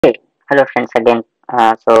Hello friends again.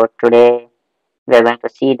 So today we are going to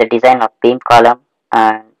see the design of beam column,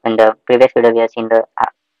 and in the previous video we have seen the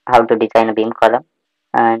how to design a beam column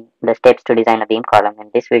and the steps to design a beam column.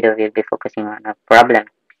 In this video we will be focusing on a problem.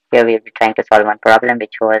 Here we will be trying to solve one problem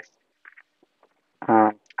which was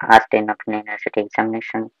asked in a university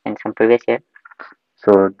examination in some previous year.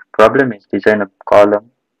 So the problem is design a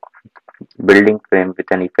column building frame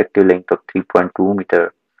with an effective length of 3.2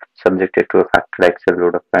 meter subjected to a factor axial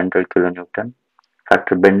load of 100 kilonewton,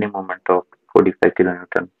 factor bending moment of 45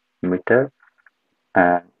 kilonewton meter,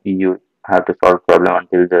 and you have to solve problem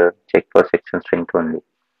until the check for section strength only.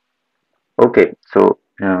 Okay, so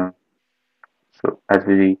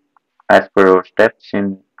as per our steps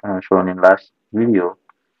in shown in last video,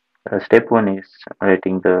 step one is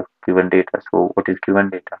writing the given data. So what is given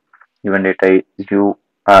data? Given data is you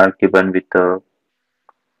are given with a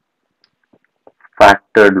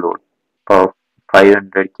factored load of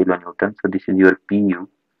 500 kilonewton. So this is your PU.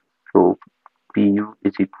 So PU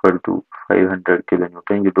is equal to 500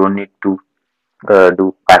 kilonewton. You don't need to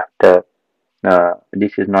do factor.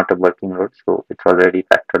 This is not a working load, so it's already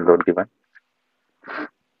factored load given.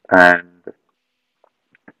 And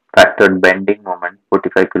factored bending moment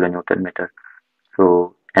 45 kilonewton meter.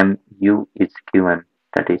 So MU is given,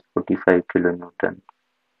 that is 45 kilonewton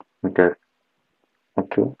meter.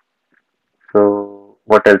 Okay. So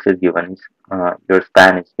what else is given is your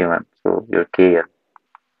span is given. So your KL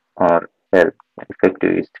or L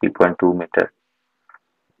effective is 3.2 meter.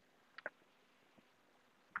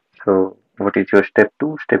 So what is your step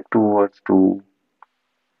 2? Step 2 was to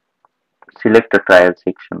select a trial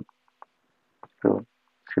section. So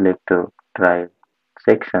select a trial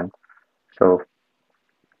section. So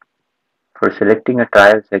for selecting a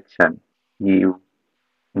trial section, you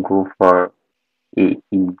go for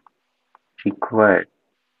AE required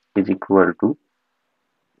is equal to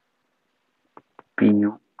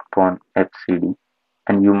PU upon FCD,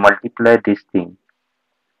 and you multiply this thing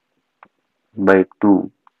by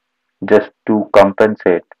 2 just to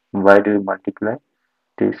compensate. Why do you multiply?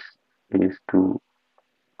 This is to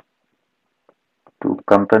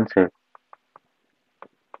compensate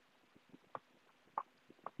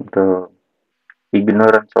the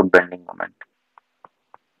ignorance of bending moment,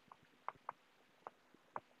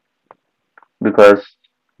 because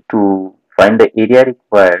to find the area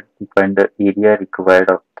required,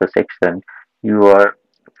 of the section, you are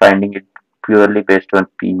finding it purely based on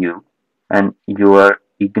PU, and you are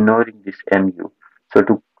ignoring this MU. So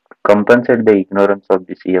to compensate the ignorance of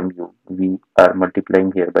this MU, we are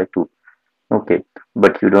multiplying here by 2. Okay,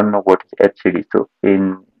 but you don't know what is FCD. So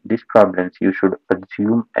in these problems, you should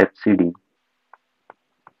assume FCD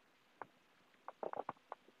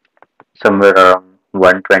somewhere around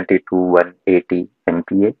 120 to 180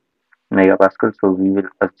 MPa megapascal. So we will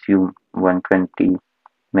assume 120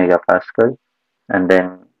 megapascal, and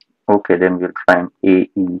then okay, then we'll find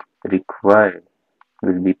AE required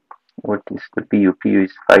will be, what is the PU? PU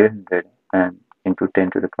is 500 and into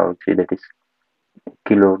 10 to the power 3, that is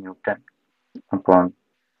kilonewton, upon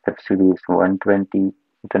FCD is 120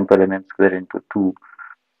 Newton per mm square into 2.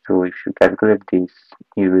 So if you calculate this,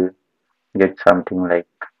 you will get something like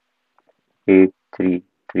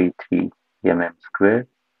 8333 mm square.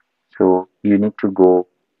 So you need to go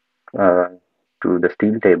uh, to the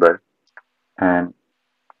steel table and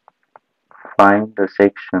find the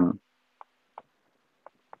section,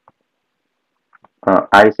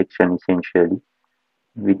 I section essentially,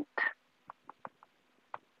 with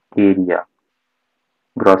area,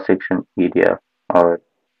 cross section area, or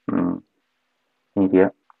um,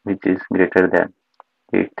 area which is greater than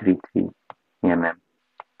 833 mm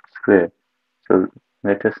square. So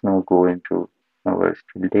let us now go into our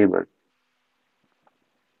steel table.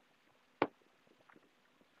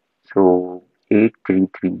 So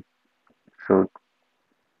 833. So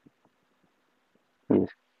yes.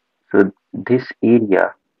 So this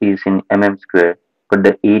area is in mm square, but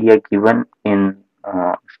the area given in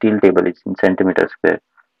steel table is in centimeter square.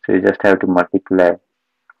 So you just have to multiply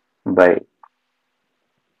by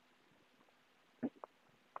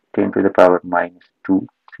 10 to the power minus 2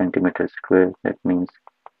 centimeter square. That means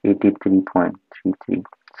 83.33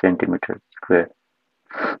 centimeter square.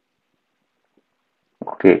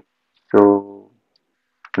 Okay, so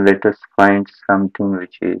let us find something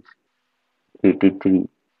which is 83.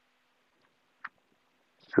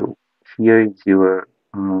 So here is your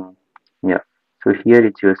yeah. So here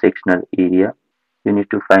is your sectional area. You need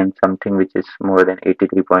to find something which is more than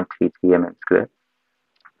 83.33 mm square.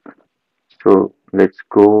 So let's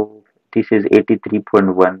go. This is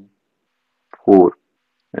 83.14.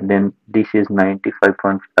 And then this is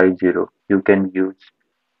 95.50. You can use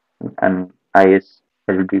and IS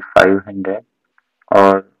will be 500,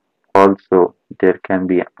 or also there can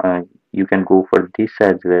be you can go for this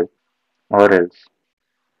as well, or else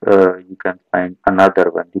you can find another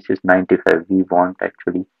one. This is 95. We want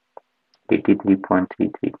actually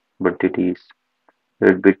 83.33, but it is a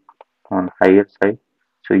little bit on higher side,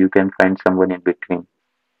 so you can find someone in between.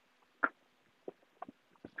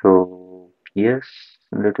 So yes,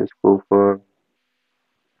 let us go for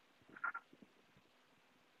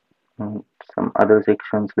um, some other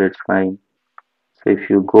sections. Let's find. So if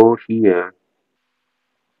you go here,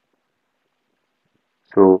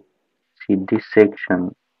 so see this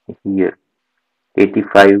section here,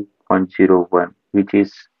 85.01, which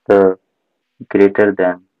is the greater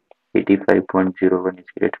than 85.01 is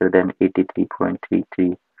greater than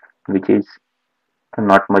 83.33, which is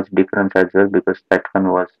not much difference as well, because that one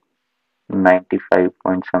was 95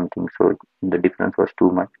 point something, so the difference was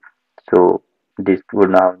too much. So this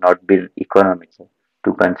would now not be economical.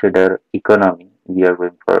 To consider economy, we are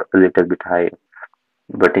going for a little bit higher,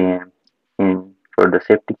 but in for the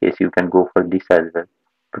safety case you can go for this as well.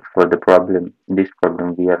 But for the problem, this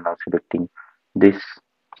problem, we are now selecting this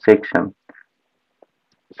section.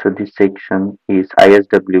 So this section is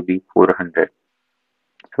ISWB 400.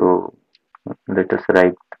 So let us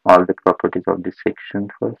write all the properties of this section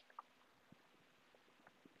first.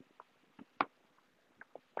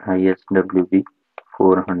 ISWB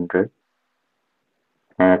 400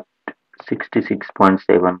 at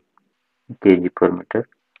 66.7 kg per meter,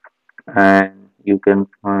 and you can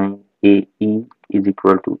find AE is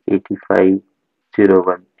equal to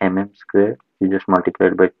 8501 mm square. You just multiply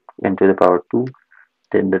it by 10 to the power 2.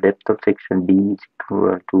 Then the depth of section D is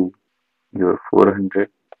equal to your 400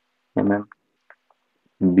 mm.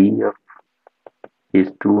 BF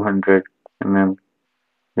is 200 mm.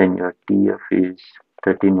 Then your TF is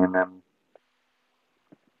 13 mm.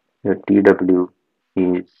 Your TW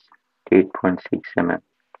is 8.6 mm.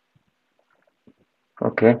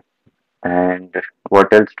 Okay. And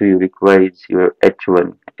what else do you require is your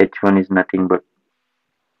H1. H1 is nothing but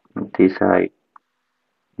this height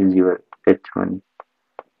is your H1.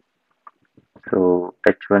 So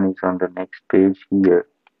H1 is on the next page here.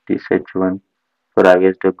 This H1 for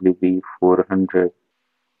ISWB 400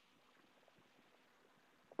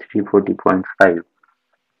 340.5.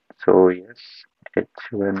 So yes,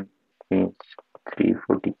 H1 is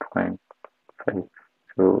 340.5.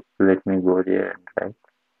 So let me go there and write.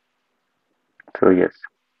 So yes,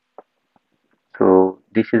 so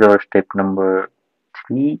this is our step number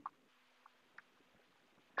 3.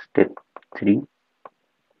 Step 3.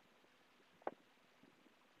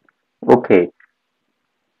 Okay,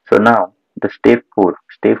 so now the step 4.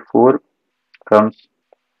 Step 4 comes,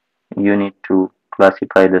 you need to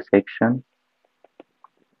classify the section.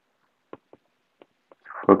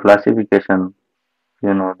 For classification,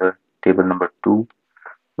 you know the table number 2.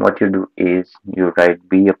 What you do is you write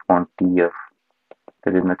B upon TF.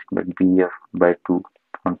 There is nothing but BF by 2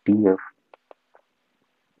 upon TF.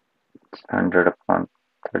 100 upon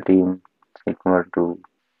 13 is equal to,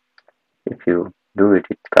 if you do it,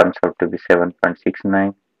 it comes out to be 7.69,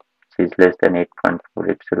 which is less than 8.4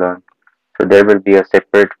 epsilon. So there will be a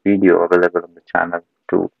separate video available on the channel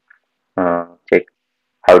to check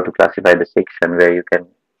how to classify the section, where you can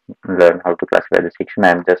learn how to classify the section.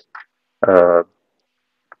 I'm just uh,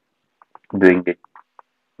 doing it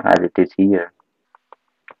as it is here.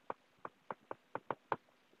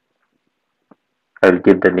 I'll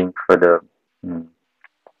give the link for the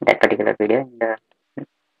that particular video in the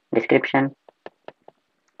description.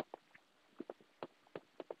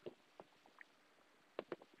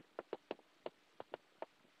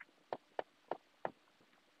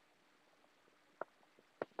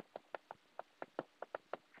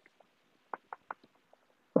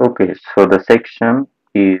 okay, so the section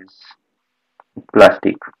is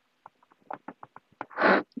plastic.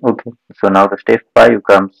 Okay, so now the step 5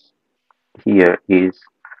 comes here, is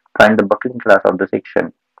find the buckling class of the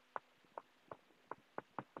section.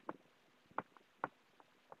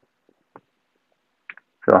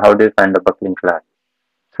 So how do you find the buckling class?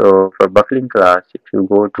 So for buckling class, if you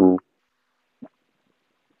go to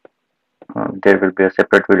there will be a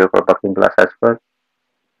separate video for buckling class as well.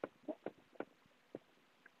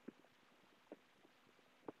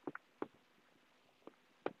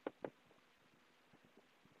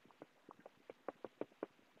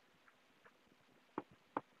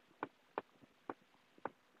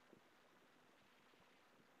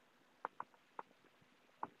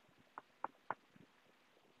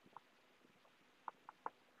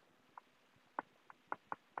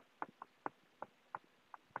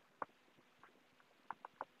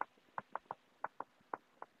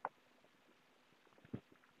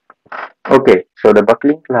 Okay, so the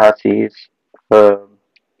buckling class is uh,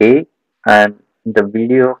 A, and the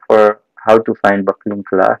video for how to find buckling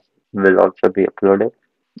class will also be uploaded,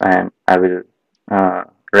 and I will uh,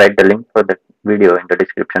 write the link for the video in the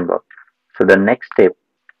description box. So the next step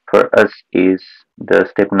for us is the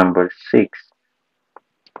step number 6.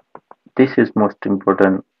 This is most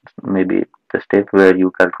important, maybe the step where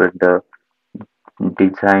you calculate the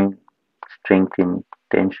design strength in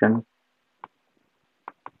tension,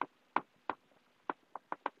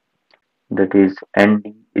 that is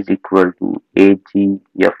ND is equal to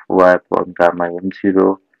AGFY upon gamma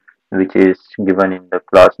M0, which is given in the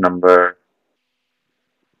class number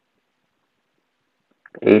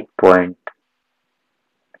 8 point.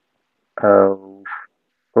 Uh,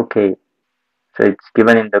 okay, so it's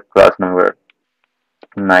given in the class number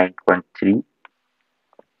 9.3.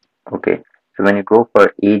 Okay, so when you go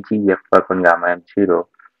for AGFY upon gamma M0,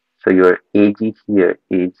 so your AG here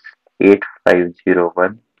is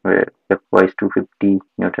 8501, where Fy is 250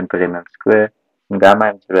 Newton per mm square.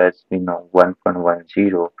 Gamma M0, as we know,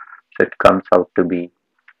 1.10, so it comes out to be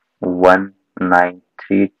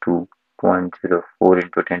 1932.04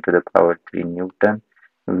 into 10 to the power 3 Newton,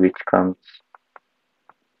 which comes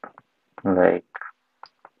like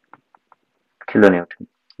kilonewton.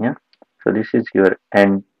 Yeah. So this is your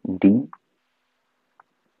ND.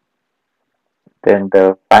 Then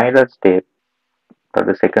the final step, or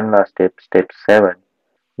the second last step, step 7,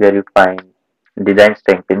 where you find design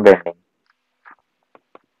strength in bending.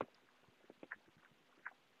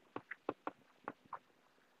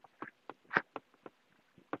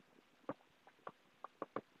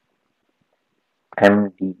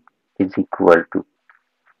 MD is equal to.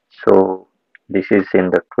 So this is in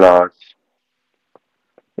the class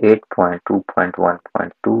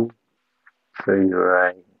 8.2.1.2. So you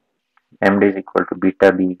write MD is equal to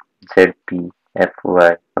beta B ZP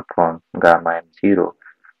Fy upon gamma M0.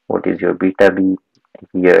 What is your beta B?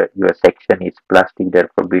 Here your section is plastic,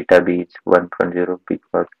 therefore beta B is 1.0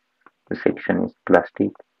 because the section is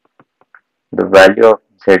plastic. The value of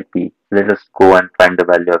ZP, let us go and find the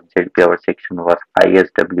value of ZP. Our section was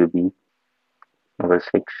ISWB. Our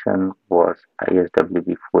section was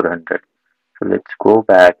ISWB 400. So let's go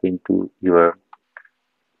back into your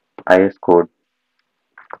IS code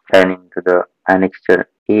and into the annexure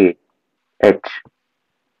A H.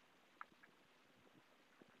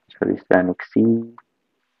 So this is annex C.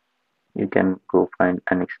 You can go find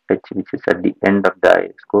annex H, which is at the end of the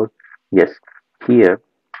IS code. Yes, here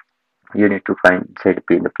you need to find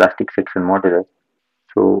ZP, the plastic section modulus.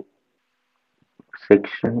 So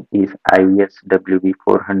section is ISWB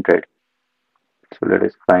 400. So let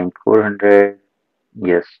us find 400.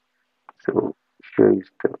 Yes. So here is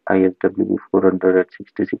the ISWB 400 at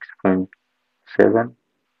 66.7.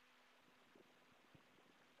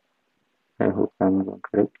 I hope I'm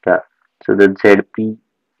correct. Yeah. So the ZP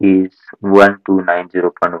is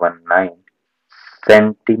 1290.19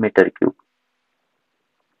 centimeter cube.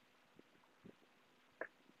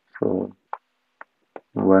 So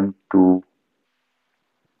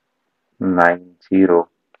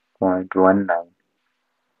 1290.19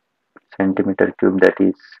 centimeter cube, that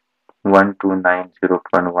is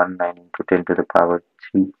 1290.19 into 10 to the power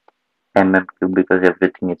 3 mm cube, because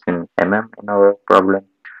everything is in mm in our problem.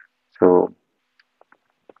 So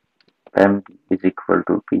M is equal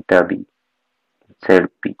to beta B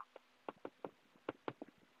ZP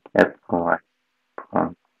Fy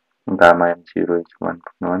upon gamma M0 is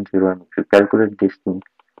 1.10, and if you calculate this thing,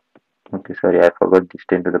 okay, sorry, I forgot this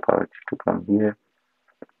 10 to the power 3 to come here.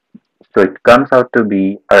 So it comes out to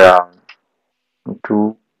be around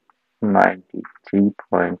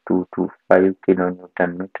 293.225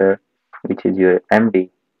 kilonewton meter, which is your MD.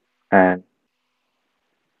 And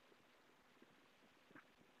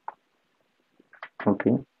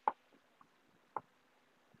okay,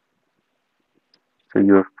 so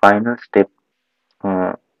your final step,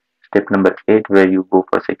 uh, step number 8, where you go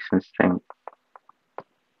for section strength.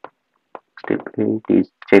 Step 8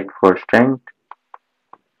 is check for strength.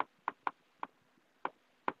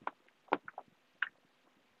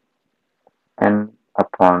 N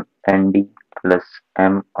upon ND plus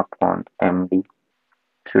M upon MD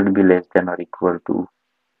should be less than or equal to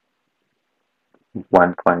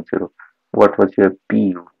 1.0. What was your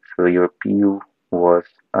PU? So your PU was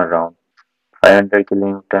around 500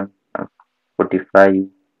 kilonewton, 45.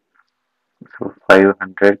 So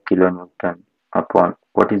 500 kilonewton upon,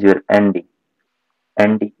 what is your ND?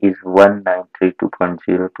 ND is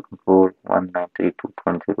 1932.024,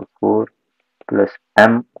 1932.04, plus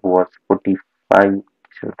M was 45,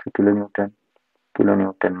 so kilonewton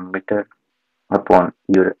meter, upon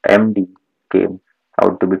your MD came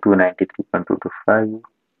out to be 293.225.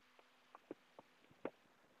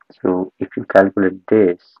 So if you calculate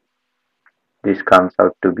this comes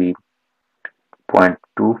out to be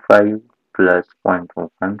 0.25 plus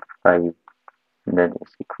 0.15, then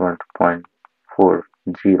is equal to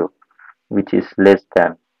 0.40, which is less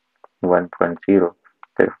than 1.0.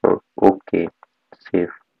 Therefore, okay, safe.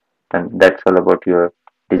 And that's all about your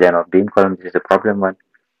design of beam column. This is the problem one.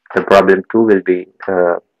 The problem two will be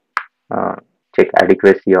uh, check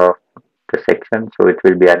adequacy of the section. So it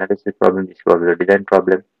will be analysis problem. This was the design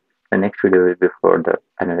problem. The next video will be for the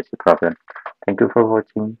analysis problem. Thank you for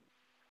watching.